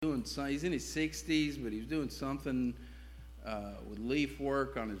doing something. He's in his 60s, but he was doing something with leaf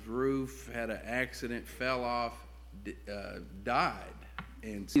work on his roof, had an accident, fell off, died.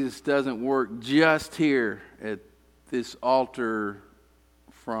 And Jesus doesn't work just here at this altar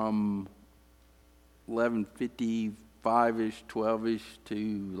from 11:55-ish, 12-ish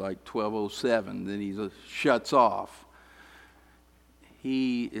to like 12:07. Then he shuts off.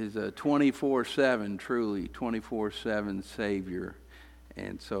 He is a 24/7, truly 24/7 Savior.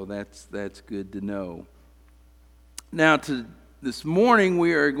 And so that's good to know. Now, this morning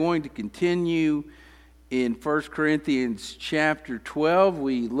we are going to continue in 1 Corinthians chapter 12.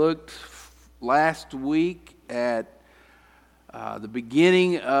 We looked last week at the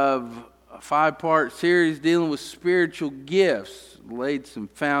beginning of a 5-part series dealing with spiritual gifts, laid some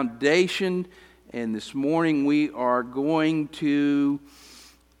foundation, and this morning we are going to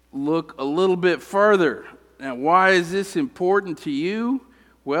look a little bit further. Now, why is this important to you?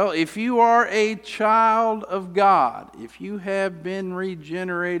 Well, if you are a child of God, if you have been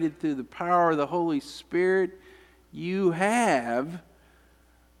regenerated through the power of the Holy Spirit, you have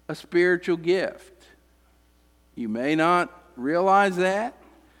a spiritual gift. You may not realize that,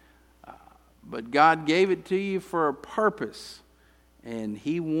 but God gave it to you for a purpose, and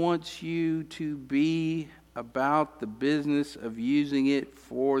He wants you to be about the business of using it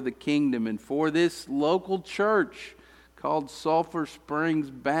for the kingdom and for this local church called Sulphur Springs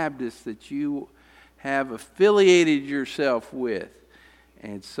Baptist that you have affiliated yourself with.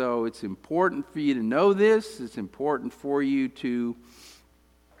 And so it's important for you to know this. It's important for you to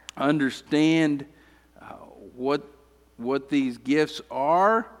understand what these gifts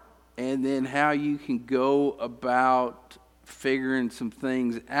are, and then how you can go about figuring some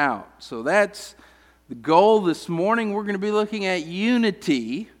things out. So that's the goal this morning. We're going to be looking at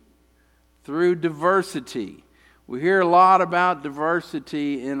unity through diversity. We hear a lot about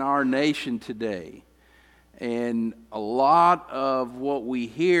diversity in our nation today. And a lot of what we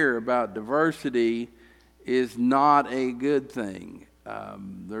hear about diversity is not a good thing.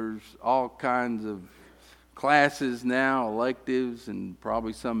 There's all kinds of classes now, electives, and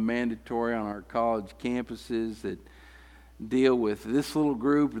probably some mandatory on our college campuses that deal with this little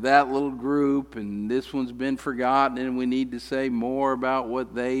group or that little group, and this one's been forgotten, and we need to say more about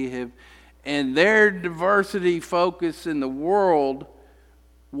what they have. And their diversity focus in the world,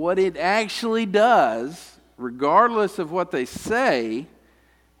 what it actually does, regardless of what they say,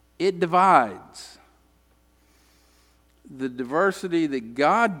 it divides. The diversity that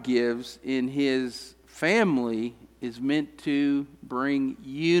God gives in His family is meant to bring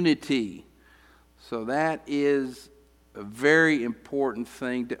unity. So that is a very important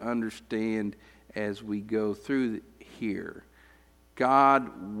thing to understand as we go through here.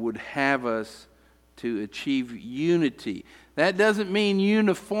 God would have us to achieve unity. That doesn't mean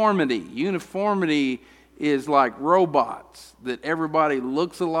uniformity. Uniformity is like robots, that everybody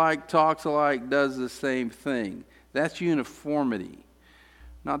looks alike, talks alike, does the same thing. That's uniformity.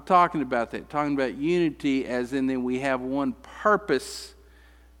 Not talking about that. Talking about unity as in that we have one purpose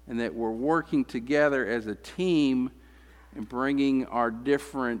and that we're working together as a team and bringing our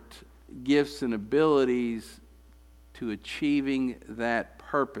different gifts and abilities to achieving that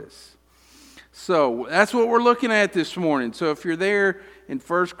purpose. So that's what we're looking at this morning. So if you're there in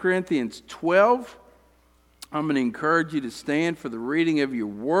 1 Corinthians 12, I'm going to encourage you to stand for the reading of your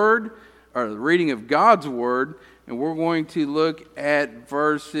word, or the reading of God's word, and we're going to look at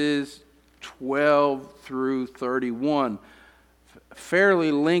verses 12 through 31.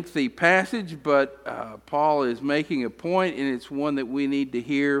 Fairly lengthy passage, but Paul is making a point, and it's one that we need to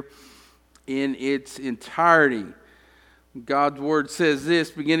hear in its entirety. God's word says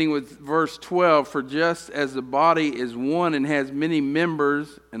this, beginning with verse 12, "For just as the body is one and has many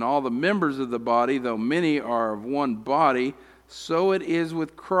members, and all the members of the body, though many, are of one body, so it is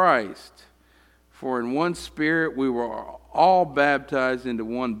with Christ. For in one Spirit we were all baptized into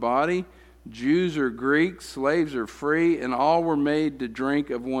one body, Jews or Greeks, slaves or free, and all were made to drink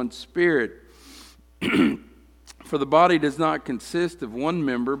of one Spirit. For the body does not consist of one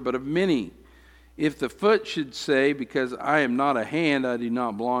member, but of many. If the foot should say, because I am not a hand, I do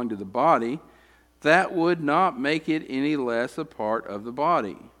not belong to the body, that would not make it any less a part of the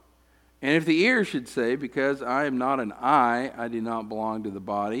body. And if the ear should say, because I am not an eye, I do not belong to the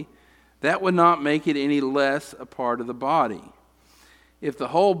body, that would not make it any less a part of the body. If the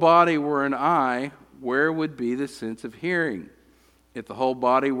whole body were an eye, where would be the sense of hearing? If the whole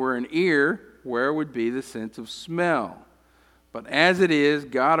body were an ear, where would be the sense of smell? But as it is,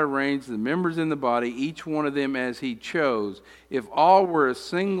 God arranged the members in the body, each one of them as He chose. If all were a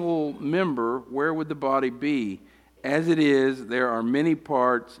single member, where would the body be? As it is, there are many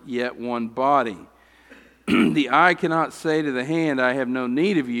parts, yet one body. The eye cannot say to the hand, I have no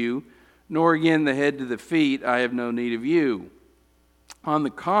need of you, nor again the head to the feet, I have no need of you. On the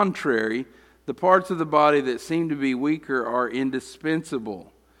contrary, the parts of the body that seem to be weaker are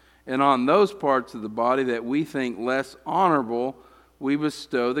indispensable. And on those parts of the body that we think less honorable, we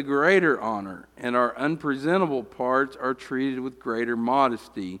bestow the greater honor. And our unpresentable parts are treated with greater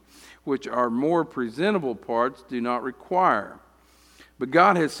modesty, which our more presentable parts do not require. But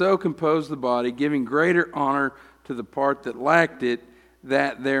God has so composed the body, giving greater honor to the part that lacked it,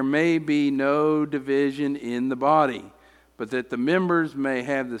 that there may be no division in the body, but that the members may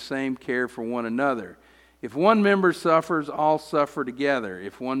have the same care for one another. If one member suffers, all suffer together.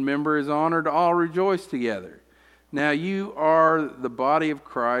 If one member is honored, all rejoice together. Now you are the body of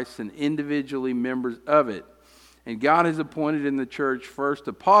Christ and individually members of it. And God has appointed in the church first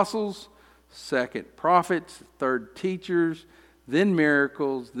apostles, second prophets, third teachers, then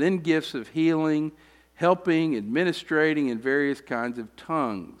miracles, then gifts of healing, helping, administrating, and various kinds of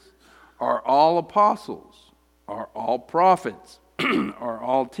tongues. Are all apostles? Are all prophets? Are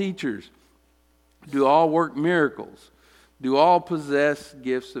all teachers? Do all work miracles? Do all possess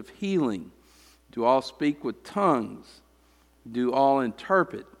gifts of healing? Do all speak with tongues? Do all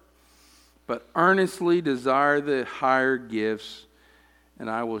interpret? But earnestly desire the higher gifts, and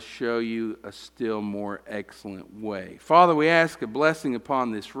I will show you a still more excellent way. Father, we ask a blessing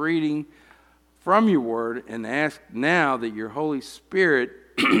upon this reading from your word, and ask now that your Holy Spirit,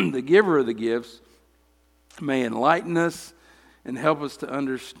 the giver of the gifts, may enlighten us and help us to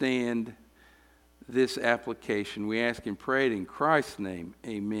understand this application. We ask and pray it in Christ's name.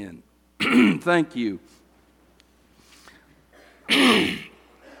 Amen. Thank you.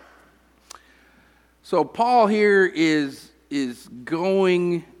 So Paul here is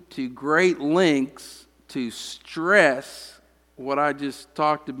going to great lengths to stress what I just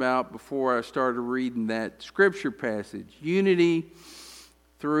talked about before I started reading that scripture passage. Unity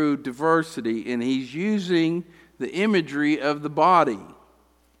through diversity. And he's using the imagery of the body.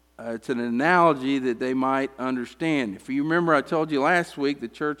 It's an analogy that they might understand. If you remember, I told you last week the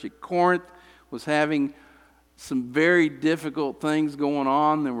church at Corinth was having some very difficult things going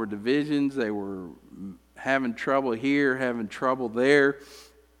on. There were divisions. They were having trouble here, having trouble there.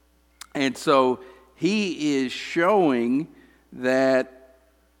 And so he is showing that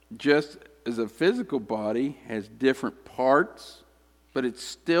just as a physical body has different parts, but it's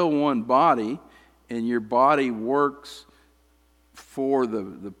still one body, and your body works for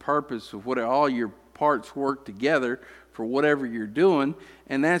the purpose of what all your parts work together for whatever you're doing.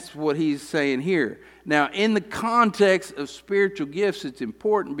 And that's what he's saying here. Now, in the context of spiritual gifts, it's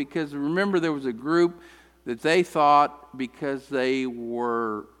important because remember there was a group that they thought because they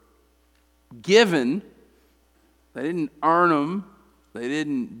were given, they didn't earn them, they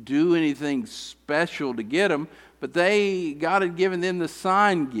didn't do anything special to get them, but God had given them the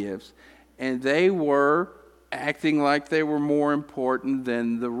sign gifts, and they were acting like they were more important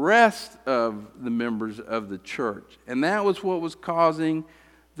than the rest of the members of the church. And that was what was causing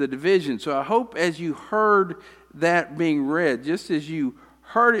the division. So I hope as you heard that being read, just as you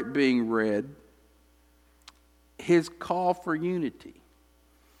heard it being read, his call for unity.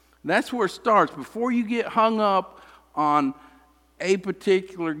 That's where it starts. Before you get hung up on a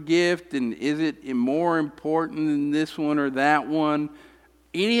particular gift and is it more important than this one or that one,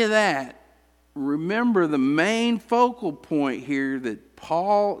 any of that, remember the main focal point here that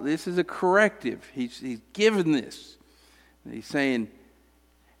Paul, this is a corrective. He's given this. And he's saying,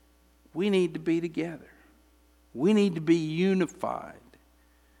 we need to be together. We need to be unified.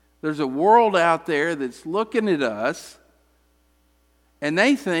 There's a world out there that's looking at us and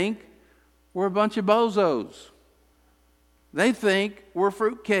they think we're a bunch of bozos. They think we're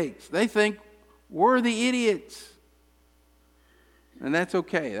fruitcakes. They think we're the idiots. And that's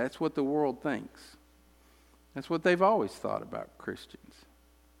okay. That's what the world thinks. That's what they've always thought about Christians.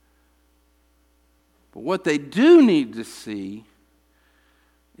 But what they do need to see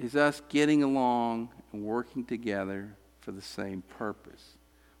is us getting along and working together for the same purpose.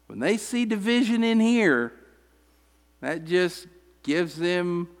 When they see division in here, that just gives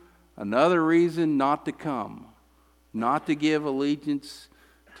them another reason not to come, not to give allegiance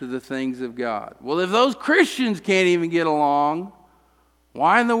to the things of God. Well, if those Christians can't even get along,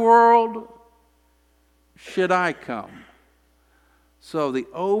 why in the world should I come? So the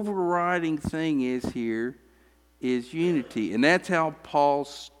overriding thing is unity. And that's how Paul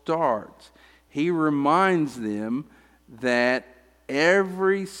starts. He reminds them that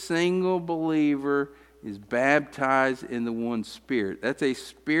every single believer is baptized in the one Spirit. That's a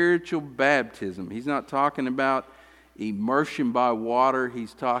spiritual baptism. He's not talking about immersion by water.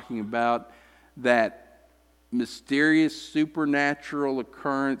 He's talking about that mysterious supernatural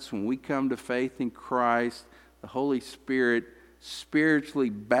occurrence when we come to faith in Christ. The Holy Spirit spiritually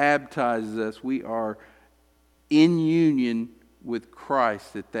baptizes us. We are in union with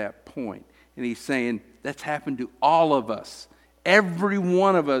Christ at that point. And he's saying that's happened to all of us. Every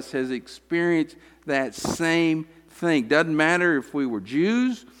one of us has experienced that same thing. Doesn't matter if we were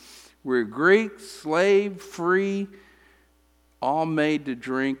Jews, we're Greeks, slave, free, all made to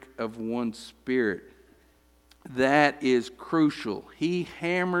drink of one Spirit. That is crucial. He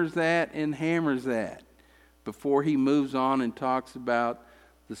hammers that and hammers that before he moves on and talks about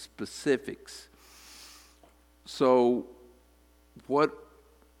the specifics. So what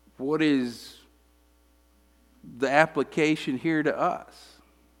is the application here to us?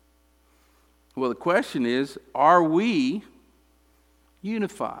 Well, the question is, are we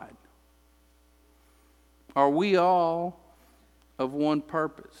unified? Are we all of one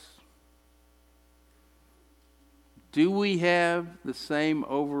purpose? Do we have the same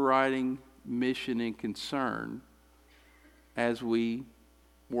overriding mission and concern as we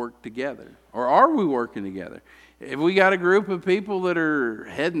work together? Or are we working together? If we got a group of people that are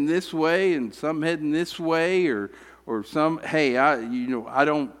heading this way and some heading this way, or some, hey, I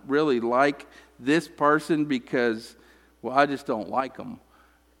don't really like this person because, well, I just don't like them.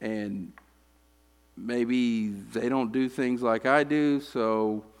 And maybe they don't do things like I do.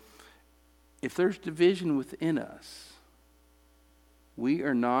 So if there's division within us, we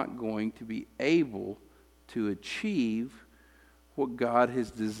are not going to be able to achieve what God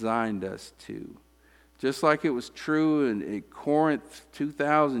has designed us to. Just like it was true in Corinth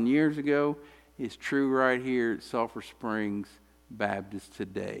 2,000 years ago, it's true right here at Sulphur Springs Baptist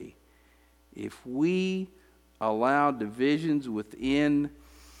today. If we allow divisions within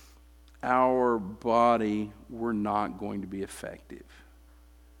our body, we're not going to be effective.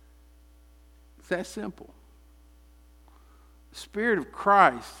 It's that simple. The Spirit of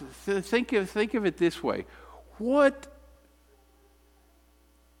Christ, think of it this way. What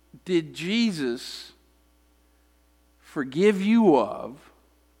did Jesus forgive you of?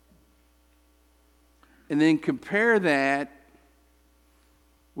 And then compare that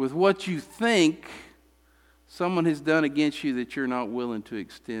with what you think someone has done against you that you're not willing to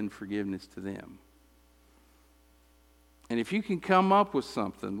extend forgiveness to them. And if you can come up with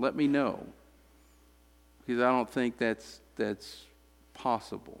something, let me know. Because I don't think that's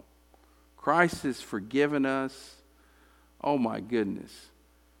possible. Christ has forgiven us. Oh my goodness.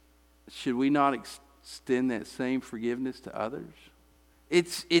 Should we not extend that same forgiveness to others?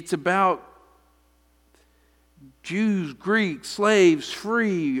 It's about Jews, Greeks, slaves,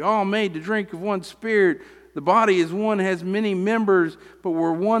 free, all made to drink of one Spirit. The body is one, has many members, but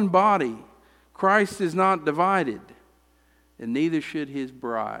we're one body. Christ is not divided, and neither should his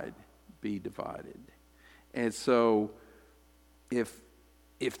bride be divided. And so, if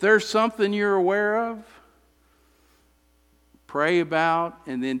there's something you're aware of, pray about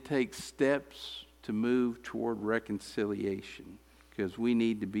and then take steps to move toward reconciliation, because we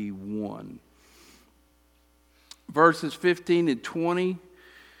need to be one. Verses 15 and 20,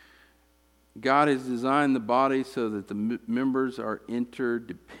 God has designed the body so that the members are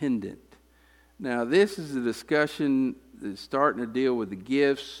interdependent. Now, this is a discussion that's starting to deal with the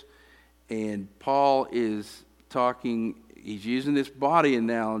gifts, and Paul is talking, he's using this body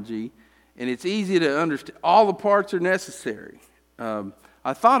analogy, and it's easy to understand. All the parts are necessary.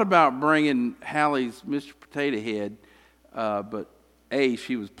 I thought about bringing Hallie's Mr. Potato Head, but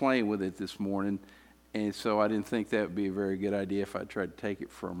she was playing with it this morning, and so I didn't think that would be a very good idea if I tried to take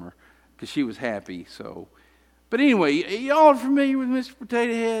it from her, because she was happy. So, but anyway, y'all are familiar with Mr.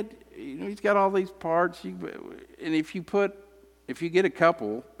 Potato Head. You know, he's got all these parts, and if you get a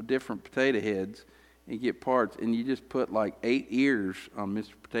couple of different potato heads and get parts, and you just put like 8 ears on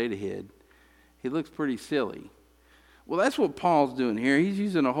Mr. Potato Head, he looks pretty silly. Well, that's what Paul's doing here. He's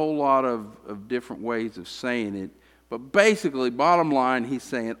using a whole lot of different ways of saying it, but basically, bottom line, he's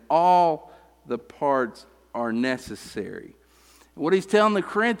saying all the parts are necessary. What he's telling the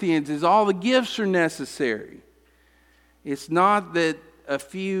Corinthians is all the gifts are necessary. It's not that a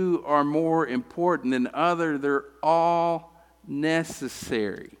few are more important than others. They're all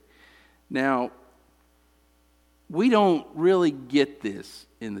necessary. Now, we don't really get this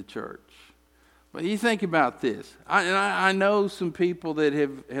in the church. But you think about this. I know some people that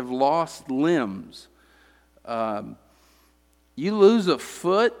have lost limbs. You lose a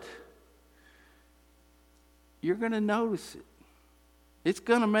foot, you're going to notice it. It's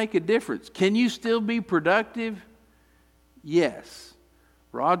going to make a difference. Can you still be productive? Yes.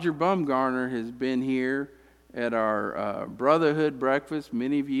 Roger Bumgarner has been here, at our brotherhood breakfast.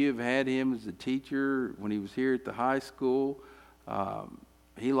 Many of you have had him as a teacher when he was here at the high school.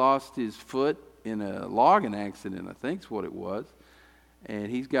 He lost his foot in a logging accident, I think is what it was.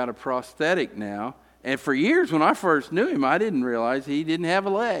 And he's got a prosthetic now. And for years, when I first knew him, I didn't realize he didn't have a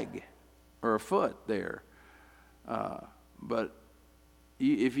leg or a foot there. But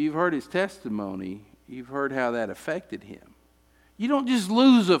if you've heard his testimony, you've heard how that affected him. You don't just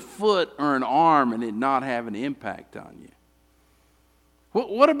lose a foot or an arm and it not have an impact on you.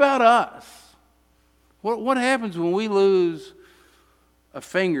 What about us? What happens when we lose a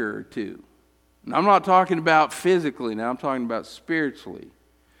finger or two? And I'm not talking about physically now, I'm talking about spiritually.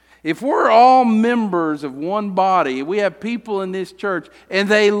 If we're all members of one body, we have people in this church, and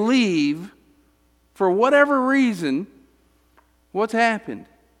they leave for whatever reason, what's happened?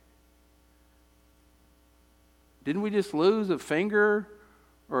 Didn't we just lose a finger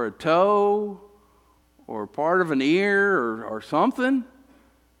or a toe or part of an ear or something?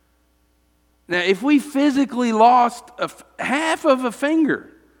 Now, if we physically lost half of a finger,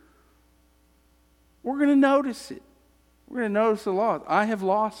 we're going to notice it. We're going to notice the loss. I have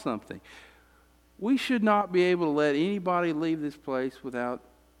lost something. We should not be able to let anybody leave this place without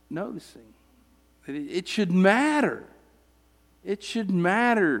noticing. It should matter. It should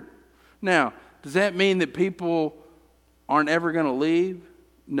matter. Now, does that mean that people aren't ever going to leave?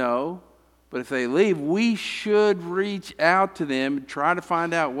 No. But if they leave, we should reach out to them and try to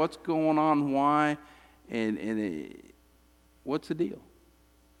find out what's going on, why, and what's the deal.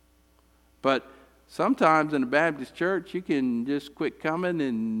 But sometimes in a Baptist church, you can just quit coming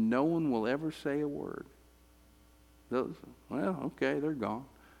and no one will ever say a word. Well, okay, they're gone.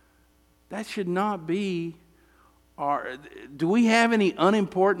 That should not be our... Do we have any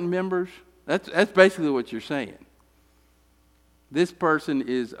unimportant members? That's basically what you're saying. This person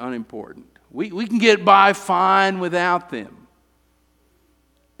is unimportant. We can get by fine without them.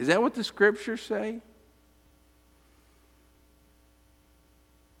 Is that what the scriptures say?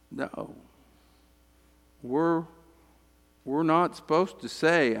 No. We're not supposed to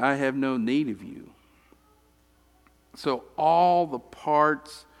say, I have no need of you. So all the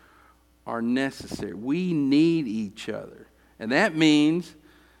parts are necessary. We need each other. And that means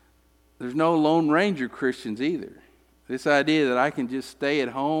there's no Lone Ranger Christians either. This idea that I can just stay at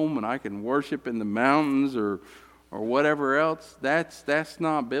home and I can worship in the mountains or whatever else, that's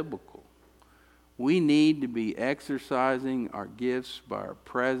not biblical. We need to be exercising our gifts by our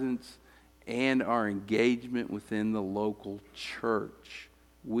presence and our engagement within the local church.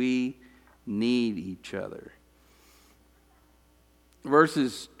 We need each other.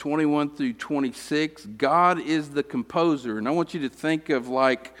 Verses 21 through 26, God is the composer. And I want you to think of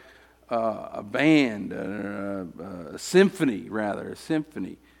like a band, a symphony.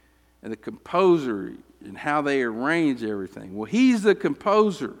 And the composer and how they arrange everything. Well, he's the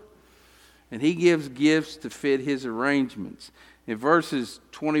composer. And he gives gifts to fit his arrangements. In verses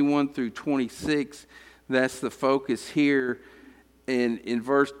 21 through 26, that's the focus here. And in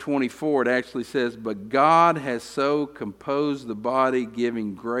verse 24, it actually says, but God has so composed the body,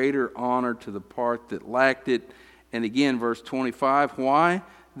 giving greater honor to the part that lacked it. And again, verse 25, why?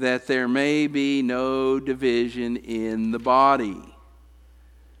 That there may be no division in the body,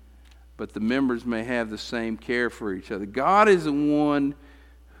 but the members may have the same care for each other. God is the one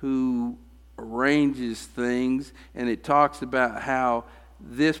who arranges things, and it talks about how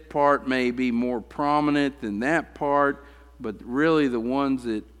this part may be more prominent than that part, but really the ones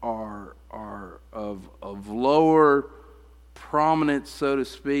that are of lower prominence, so to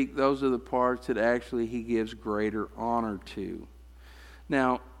speak, those are the parts that actually he gives greater honor to.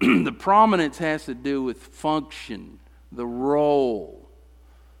 Now, the prominence has to do with function, the role,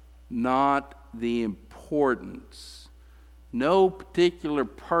 not the importance. No particular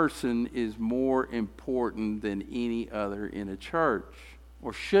person is more important than any other in a church,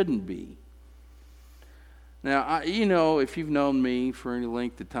 or shouldn't be. Now, if you've known me for any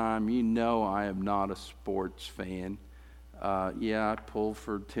length of time, you know I am not a sports fan. I pull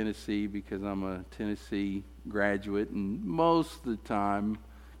for Tennessee because I'm a Tennessee graduate, and most of the time,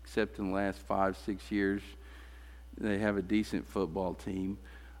 except in the last 5-6 years, they have a decent football team.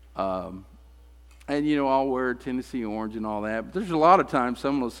 And I'll wear Tennessee orange and all that, but there's a lot of times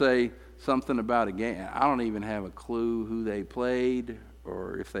someone will say something about a game. I don't even have a clue who they played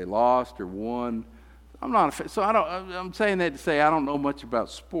or if they lost or won. I'm not a fan, so I'm saying that to say I don't know much about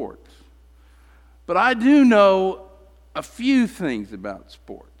sports. But I do know a few things about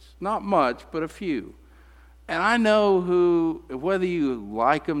sports. Not much, but a few. And I know who, whether you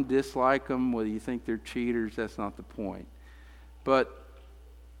like them, dislike them, whether you think they're cheaters, that's not the point. But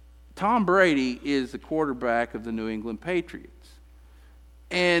Tom Brady is the quarterback of the New England Patriots.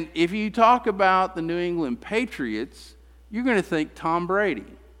 And if you talk about the New England Patriots, you're going to think Tom Brady.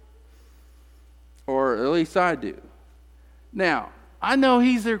 Or at least I do. Now, I know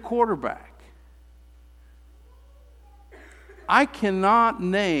he's their quarterback. I cannot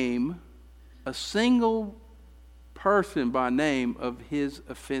name a single person by name of his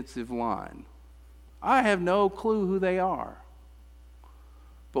offensive line. I have no clue who they are.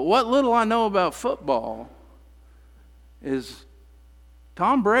 But what little I know about football is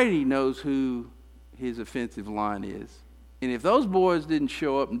Tom Brady knows who his offensive line is. And if those boys didn't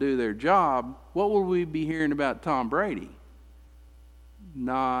show up and do their job, what would we be hearing about Tom Brady?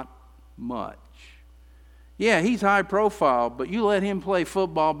 Not much. Yeah, he's high profile, but you let him play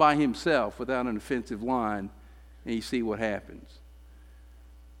football by himself without an offensive line, and you see what happens.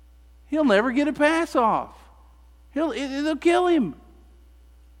 He'll never get a pass off. They'll kill him.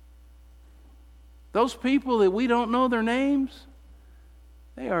 Those people that we don't know their names,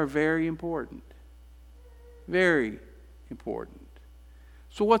 they are very important. Very important.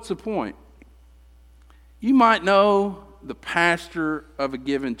 So what's the point? You might know the pastor of a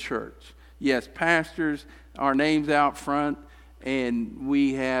given church. Yes, pastors, our name's out front, and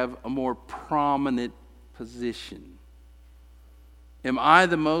we have a more prominent position. Am I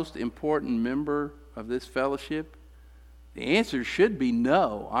the most important member of this fellowship? The answer should be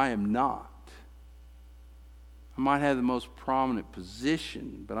no, I am not. I might have the most prominent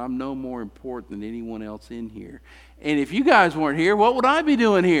position, but I'm no more important than anyone else in here. And if you guys weren't here, what would I be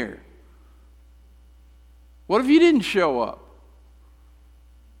doing here? What if you didn't show up?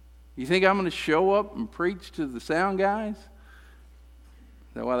 You think I'm going to show up and preach to the sound guys?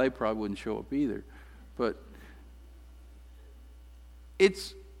 Well, they probably wouldn't show up either. But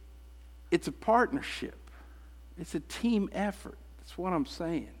it's a partnership. It's a team effort. That's what I'm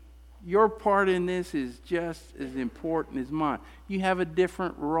saying. Your part in this is just as important as mine. You have a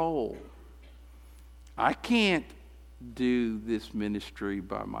different role. I can't do this ministry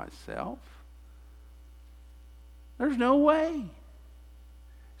by myself. There's no way.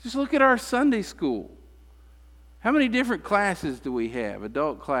 Just look at our Sunday school. How many different classes do we have?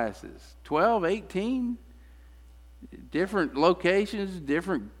 Adult classes? 12, 18? Different locations,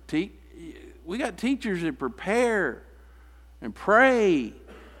 different we got teachers that prepare and pray.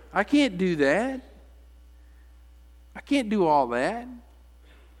 I can't do that. I can't do all that.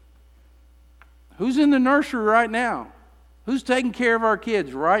 Who's in the nursery right now? Who's taking care of our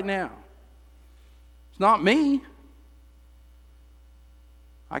kids right now? It's not me.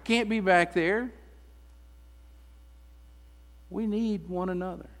 I can't be back there. We need one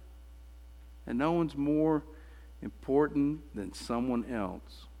another. And no one's more important than someone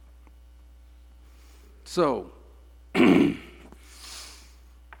else. So,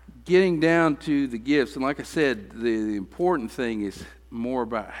 getting down to the gifts, and like I said, the important thing is more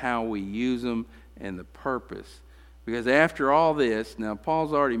about how we use them and the purpose. Because after all this, now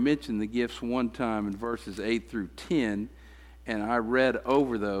Paul's already mentioned the gifts one time in verses 8 through 10, and I read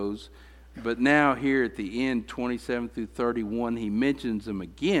over those. But now here at the end, 27 through 31, he mentions them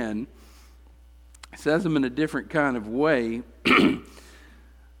again. He says them in a different kind of way.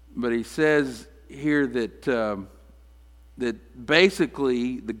 But he says here that that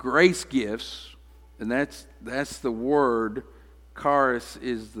basically the grace gifts, and that's the word, charis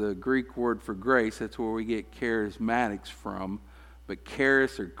is the Greek word for grace. That's where we get charismatics from. But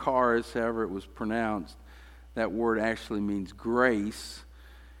charis or charis, however it was pronounced, that word actually means grace.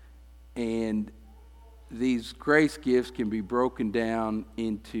 And these grace gifts can be broken down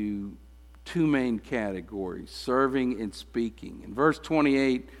into two main categories, serving and speaking. In verse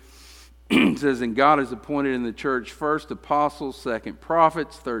 28, it says, and God has appointed in the church first apostles, second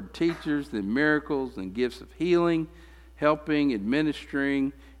prophets, third teachers, then miracles, then gifts of healing, helping,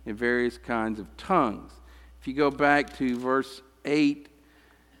 administering, and various kinds of tongues. If you go back to verse 8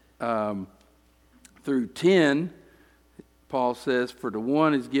 through 10, Paul says, for to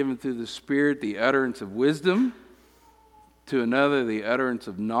one is given through the Spirit the utterance of wisdom, to another the utterance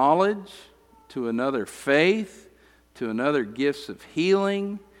of knowledge, to another faith, to another gifts of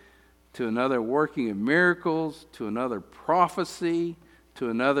healing, to another working of miracles, to another prophecy, to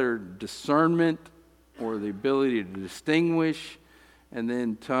another discernment or the ability to distinguish, and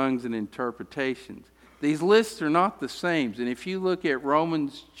then tongues and interpretations. These lists are not the same. And if you look at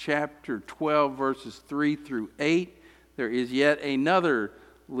Romans chapter 12, verses 3 through 8, there is yet another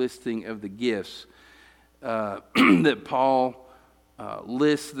listing of the gifts that Paul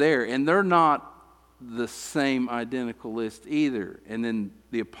lists there. And they're not the same identical list either. And then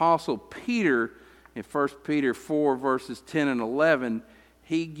the Apostle Peter, in 1 Peter 4, verses 10 and 11,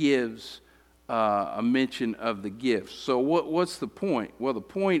 he gives a mention of the gifts. So what's the point? Well, the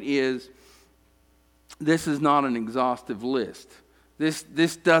point is this is not an exhaustive list.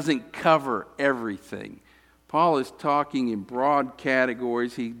 This doesn't cover everything. Paul is talking in broad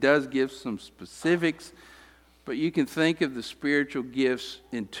categories. He does give some specifics, but you can think of the spiritual gifts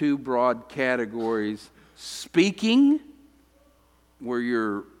in two broad categories. Speaking, where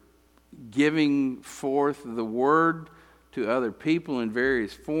you're giving forth the word to other people in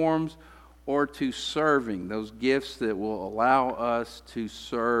various forms, or to serving, those gifts that will allow us to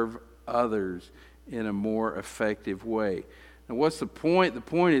serve others in a more effective way. Now, what's the point? The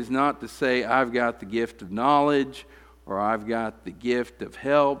point is not to say, I've got the gift of knowledge, or I've got the gift of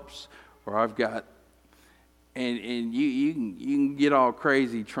helps, or I've got... And you can get all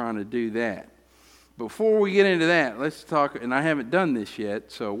crazy trying to do that. Before we get into that, let's talk, and I haven't done this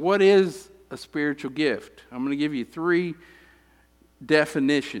yet, so what is a spiritual gift? I'm going to give you 3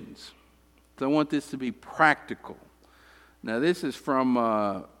 definitions. So I want this to be practical. Now, this is from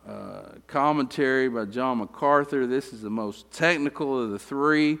a commentary by John MacArthur. This is the most technical of the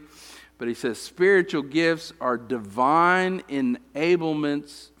 3. But he says, spiritual gifts are divine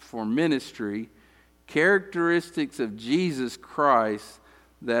enablements for ministry, characteristics of Jesus Christ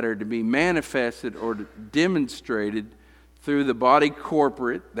that are to be manifested or demonstrated through the body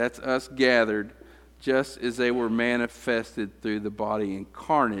corporate, that's us gathered, just as they were manifested through the body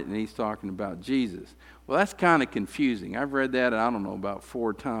incarnate. And he's talking about Jesus. Well, that's kind of confusing. I've read that, I don't know, about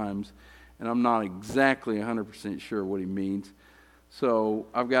 4 times, and I'm not exactly 100% sure what he means. So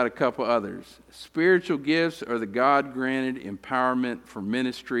I've got a couple others. Spiritual gifts are the God-granted empowerment for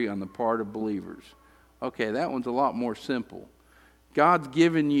ministry on the part of believers. Okay, that one's a lot more simple. God's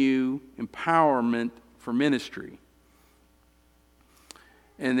given you empowerment for ministry.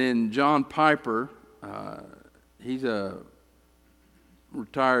 And then John Piper, he's a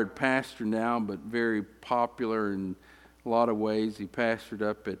retired pastor now, but very popular in a lot of ways. He pastored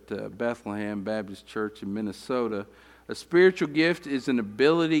up at Bethlehem Baptist Church in Minnesota. A spiritual gift is an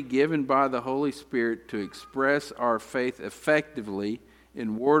ability given by the Holy Spirit to express our faith effectively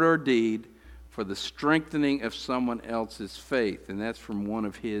in word or deed for the strengthening of someone else's faith. And that's from one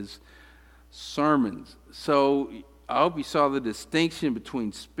of his sermons. So I hope you saw the distinction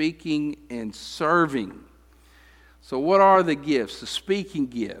between speaking and serving. So what are the gifts, the speaking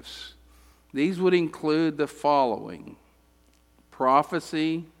gifts? These would include the following: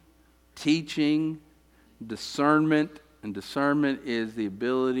 prophecy, teaching, discernment. And discernment is the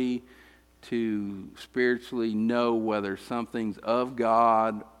ability to spiritually know whether something's of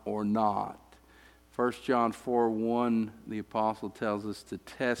God or not. 1 John 4:1, the apostle tells us to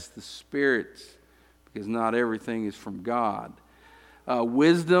test the spirits, because not everything is from God.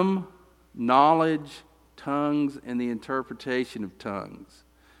 Wisdom, knowledge, tongues, and the interpretation of tongues.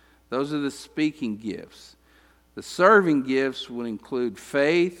 Those are the speaking gifts. The serving gifts would include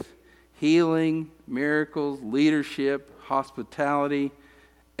faith, healing, miracles, leadership, hospitality,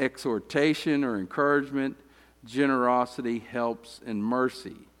 exhortation or encouragement, generosity, helps, and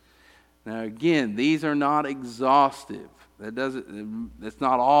mercy. Now again, these are not exhaustive. That's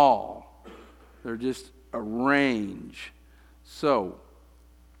not all. They're just a range. So,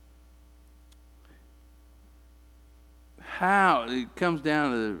 how it comes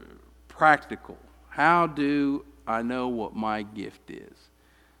down to practical. How do I know what my gift is?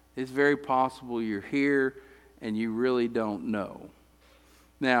 It's very possible you're here and you really don't know.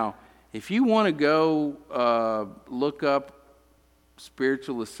 Now, if you want to go look up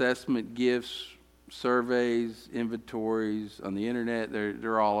spiritual assessment gifts, surveys, inventories on the internet,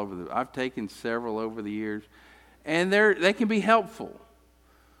 they're all over. I've taken several over the years, and they can be helpful.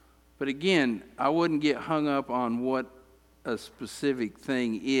 But again, I wouldn't get hung up on what a specific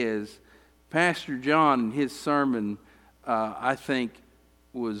thing is. Pastor John, in his sermon, I think,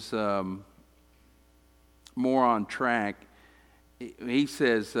 was more on track. He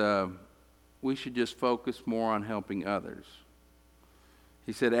says we should just focus more on helping others.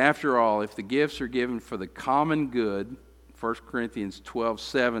 He said, after all, if the gifts are given for the common good, 1 Corinthians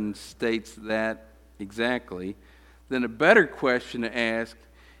 12:7 states that exactly, then a better question to ask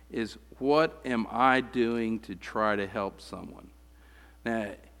is, what am I doing to try to help someone?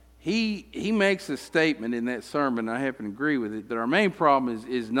 Now, he makes a statement in that sermon, I happen to agree with it, that our main problem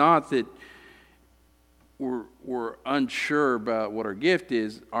is not that we're unsure about what our gift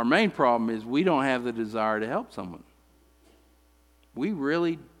is. Our main problem is we don't have the desire to help someone. We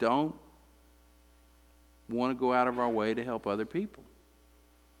really don't want to go out of our way to help other people.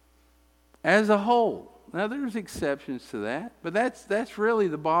 As a whole. Now, there's exceptions to that, but that's really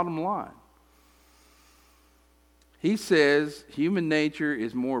the bottom line. He says human nature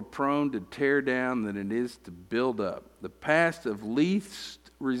is more prone to tear down than it is to build up. The path of least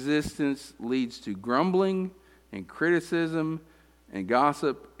resistance leads to grumbling and criticism and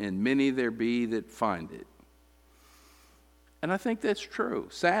gossip, and many there be that find it. And I think that's true.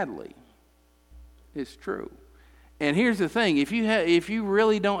 Sadly, it's true. And here's the thing: if you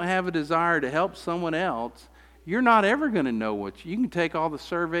really don't have a desire to help someone else, you're not ever going to know what you can take all the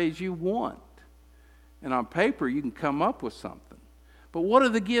surveys you want. And on paper, you can come up with something. But what are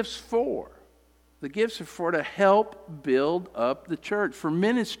the gifts for? The gifts are for to help build up the church, for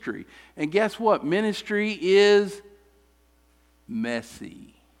ministry. And guess what? Ministry is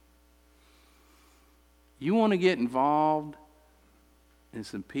messy. You want to get involved in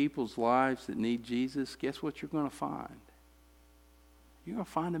some people's lives that need Jesus? Guess what you're going to find? You're going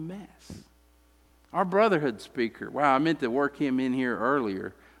to find a mess. Our brotherhood speaker, wow, I meant to work him in here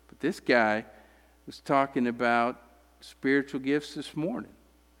earlier, but this guy was talking about spiritual gifts this morning.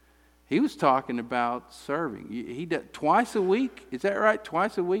 He was talking about serving. He does twice a week. Is that right?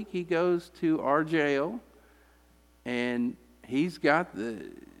 Twice a week he goes to our jail, and he's got the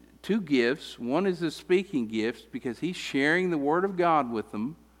two gifts. One is the speaking gifts because he's sharing the Word of God with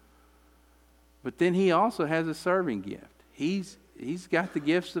them. But then he also has a serving gift. He's got the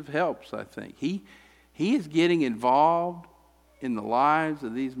gifts of helps, I think. He is getting involved in the lives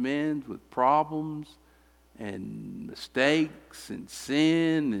of these men with problems and mistakes and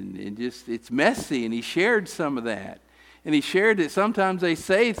sin and just, it's messy. And he shared some of that. And he shared that sometimes they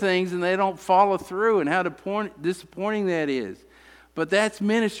say things and they don't follow through, and how disappointing that is. But that's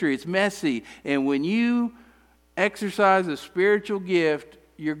ministry. It's messy. And when you exercise a spiritual gift,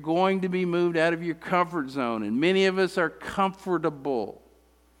 you're going to be moved out of your comfort zone. And many of us are comfortable.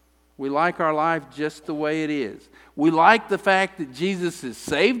 We like our life just the way it is. We like the fact that Jesus has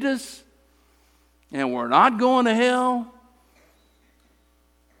saved us and we're not going to hell.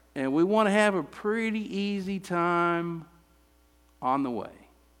 And we want to have a pretty easy time on the way.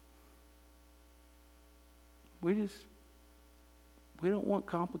 We don't want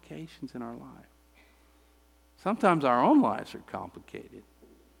complications in our life. Sometimes our own lives are complicated.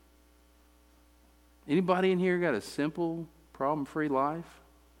 Anybody in here got a simple, problem-free life?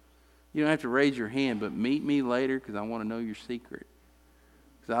 You don't have to raise your hand, but meet me later because I want to know your secret.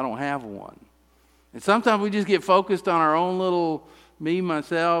 Because I don't have one. And sometimes we just get focused on our own little me,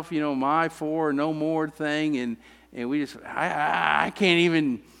 myself, my for, no more thing, and we just, I can't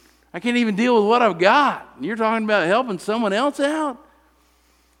even deal with what I've got. And you're talking about helping someone else out?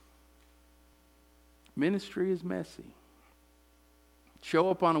 Ministry is messy. Show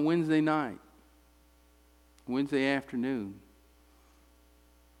up on a Wednesday night, Wednesday afternoon,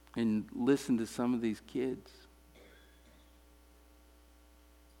 and listen to some of these kids.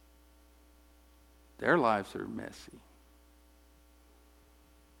 Their lives are messy.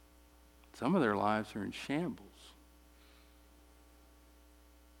 Some of their lives are in shambles.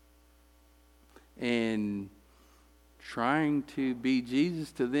 And trying to be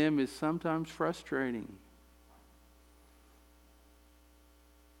Jesus to them is sometimes frustrating.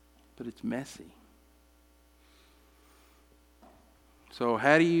 But it's messy. So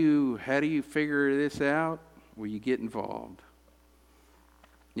how do you figure this out? Well, you get involved.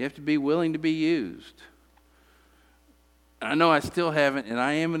 You have to be willing to be used. I know I still haven't, and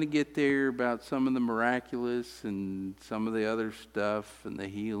I am going to get there about some of the miraculous and some of the other stuff and the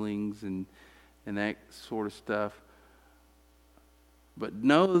healings and that sort of stuff. But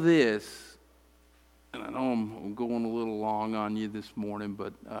know this, and I know I'm going a little long on you this morning,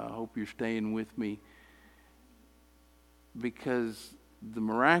 but I hope you're staying with me, because the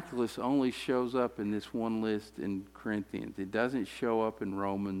miraculous only shows up in this one list in Corinthians. It doesn't show up in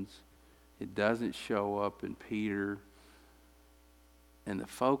Romans. It doesn't show up in Peter. And the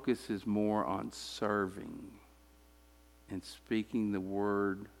focus is more on serving and speaking the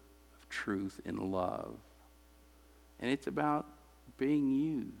word of truth in love. And it's about being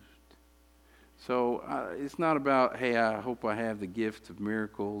used. So it's not about, hey, I hope I have the gift of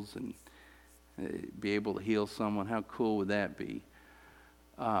miracles and be able to heal someone. How cool would that be?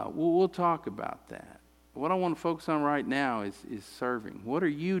 We'll talk about that. What I want to focus on right now is serving. What are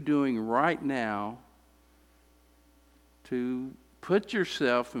you doing right now to put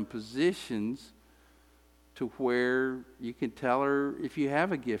yourself in positions to where you can tell her if you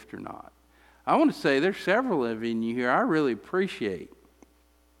have a gift or not? I want to say there's several of you here I really appreciate.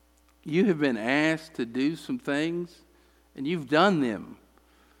 You have been asked to do some things, and you've done them.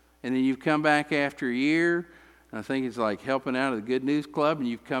 And then you've come back after a year, and I think it's like helping out at the Good News Club, and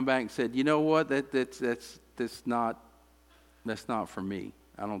you've come back and said, you know what, that's not for me.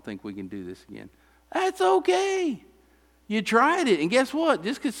 I don't think we can do this again. That's okay. You tried it, and guess what?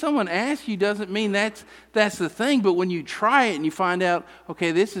 Just because someone asks you doesn't mean that's the thing. But when you try it and you find out,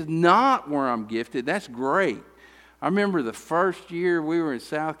 okay, this is not where I'm gifted, that's great. I remember the first year we were in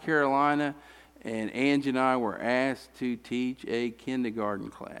South Carolina, and Angie and I were asked to teach a kindergarten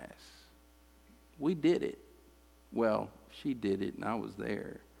class. We did it. Well, she did it, and I was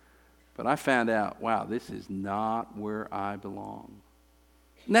there. But I found out, wow, this is not where I belong.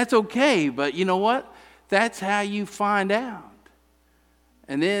 And that's okay, but you know what? That's how you find out.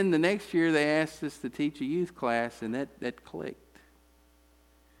 And then the next year they asked us to teach a youth class, and that clicked.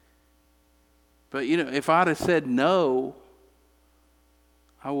 But if I'd have said no,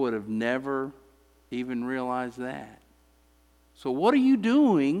 I would have never even realized that. So what are you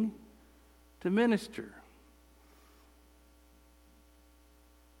doing to minister?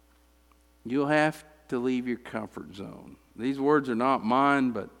 You'll have to leave your comfort zone. These words are not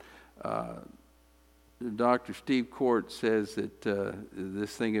mine, but Dr. Steve Court says that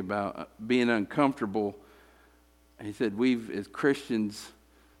this thing about being uncomfortable, he said, as Christians,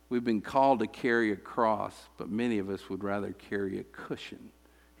 we've been called to carry a cross, but many of us would rather carry a cushion.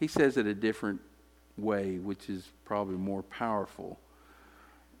 He says it a different way, which is probably more powerful.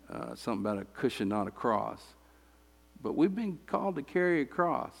 Something about a cushion, not a cross. But we've been called to carry a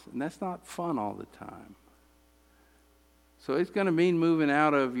cross, and that's not fun all the time. So it's going to mean moving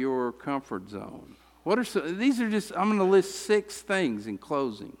out of your comfort zone. These are just, I'm going to list 6 things in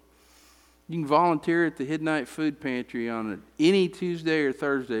closing. You can volunteer at the Midnight Food Pantry on any Tuesday or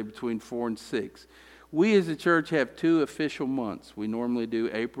Thursday between 4 and 6. We as a church have 2 official months. We normally do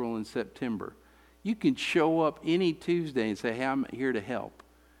April and September. You can show up any Tuesday and say, hey, I'm here to help.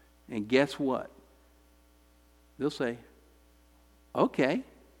 And guess what? They'll say, okay,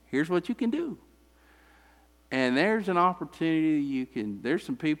 here's what you can do. And there's an opportunity there's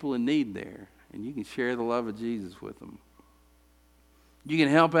some people in need there, and you can share the love of Jesus with them. You can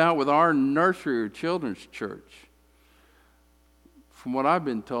help out with our nursery or children's church. From what I've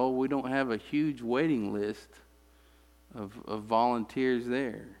been told, we don't have a huge waiting list of volunteers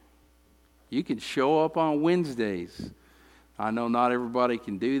there. You can show up on Wednesdays. I know not everybody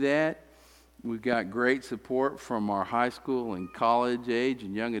can do that. We've got great support from our high school and college age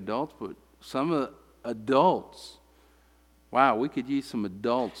and young adults, but some of the adults, wow, we could use some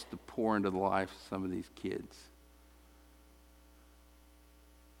adults to pour into the life of some of these kids.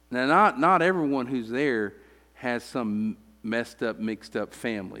 Now, not everyone who's there has some messed up, mixed up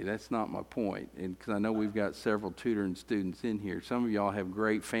family. That's not my point. And because I know we've got several tutoring students in here. Some of y'all have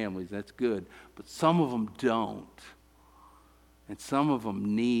great families. That's good. But some of them don't. And some of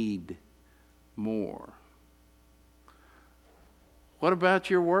them need more. What about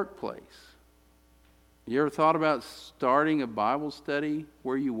your workplace? You ever thought about starting a Bible study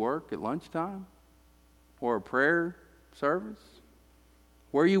where you work at lunchtime? Or a prayer service?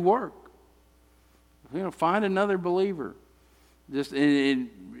 Where you work? Find another believer. They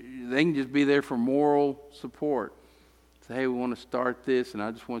can just be there for moral support. Say, hey, we want to start this, and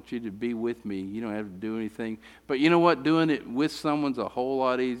I just want you to be with me. You don't have to do anything. But you know what? Doing it with someone's a whole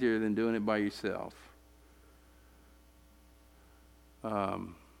lot easier than doing it by yourself.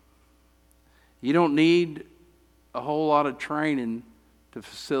 You don't need a whole lot of training to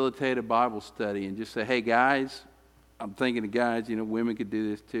facilitate a Bible study and just say, hey, guys, I'm thinking of guys, women could do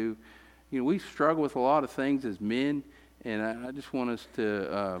this too. We struggle with a lot of things as men, and I just want us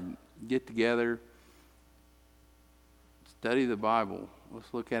to get together, study the Bible.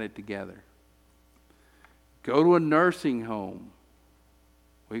 Let's look at it together. Go to a nursing home.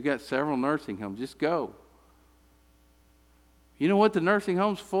 We've got several nursing homes. Just go. You know what the nursing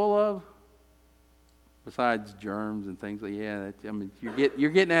home's full of? Besides germs and things like you're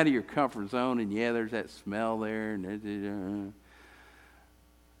getting out of your comfort zone, and there's that smell there, and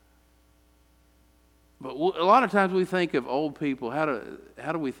but a lot of times we think of old people. How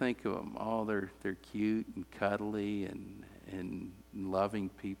do we think of them? Oh, they're cute and cuddly and loving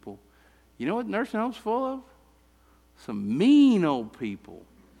people. You know what nursing home's full of? Some mean old people.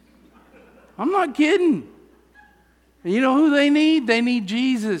 I'm not kidding. And you know who they need? They need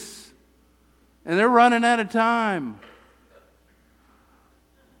Jesus. And they're running out of time.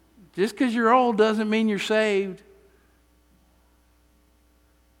 Just because you're old doesn't mean you're saved.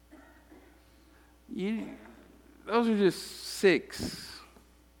 Those are just 6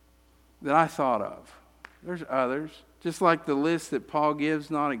 that I thought of. There's others. Just like the list that Paul gives,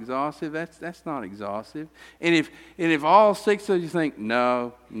 not exhaustive. That's not exhaustive. And if all 6 of you think,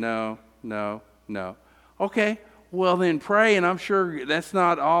 no. Okay, well then pray, and I'm sure that's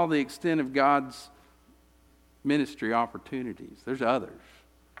not all the extent of God's ministry opportunities. There's others.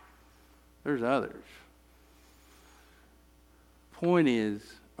 point is,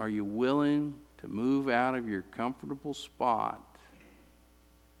 are you willing to move out of your comfortable spot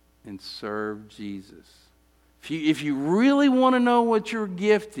and serve Jesus? If you really want to know what your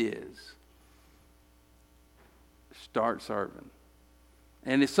gift is, start serving.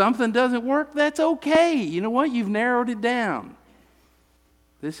 And if something doesn't work, that's okay. You know what? You've narrowed it down.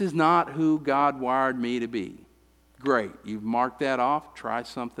 This is not who God wired me to be. Great. You've marked that off. Try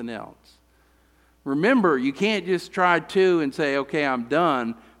something else. Remember, you can't just try two and say, okay, I'm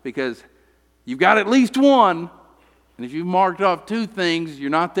done, because you've got at least one. And if you've marked off two things,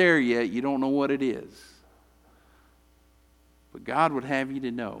 you're not there yet. You don't know what it is. But God would have you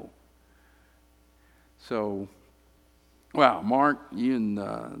to know. So, well, Mark, you and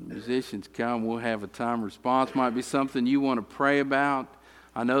the musicians come. We'll have a time response. Might be something you want to pray about.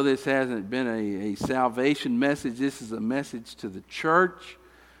 I know this hasn't been a salvation message. This is a message to the church.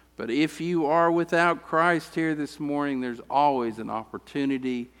 But if you are without Christ here this morning, there's always an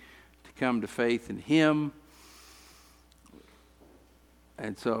opportunity to come to faith in Him.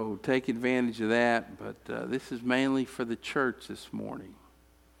 And so take advantage of that. But this is mainly for the church this morning.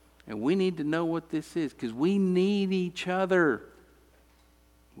 And we need to know what this is, because we need each other.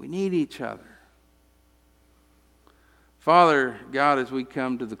 We need each other. Father, God, as we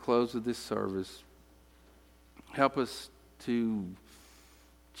come to the close of this service, help us to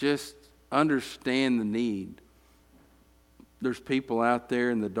just understand the need. There's people out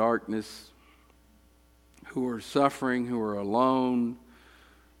there in the darkness who are suffering, who are alone,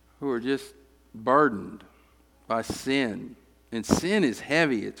 who are just burdened by sin. And sin is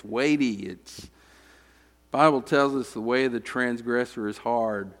heavy, it's weighty, the Bible tells us the way of the transgressor is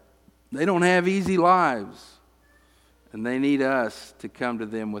hard. They don't have easy lives, and they need us to come to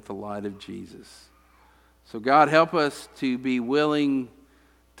them with the light of Jesus. So God, help us to be willing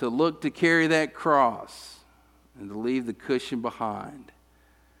to look to carry that cross and to leave the cushion behind.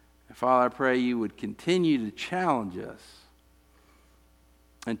 And Father, I pray you would continue to challenge us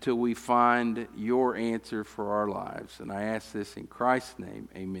until we find your answer for our lives. And I ask this in Christ's name,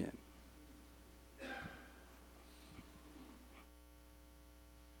 amen.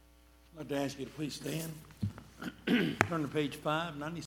 I'd like to ask you to please stand. Turn to page 5, 96.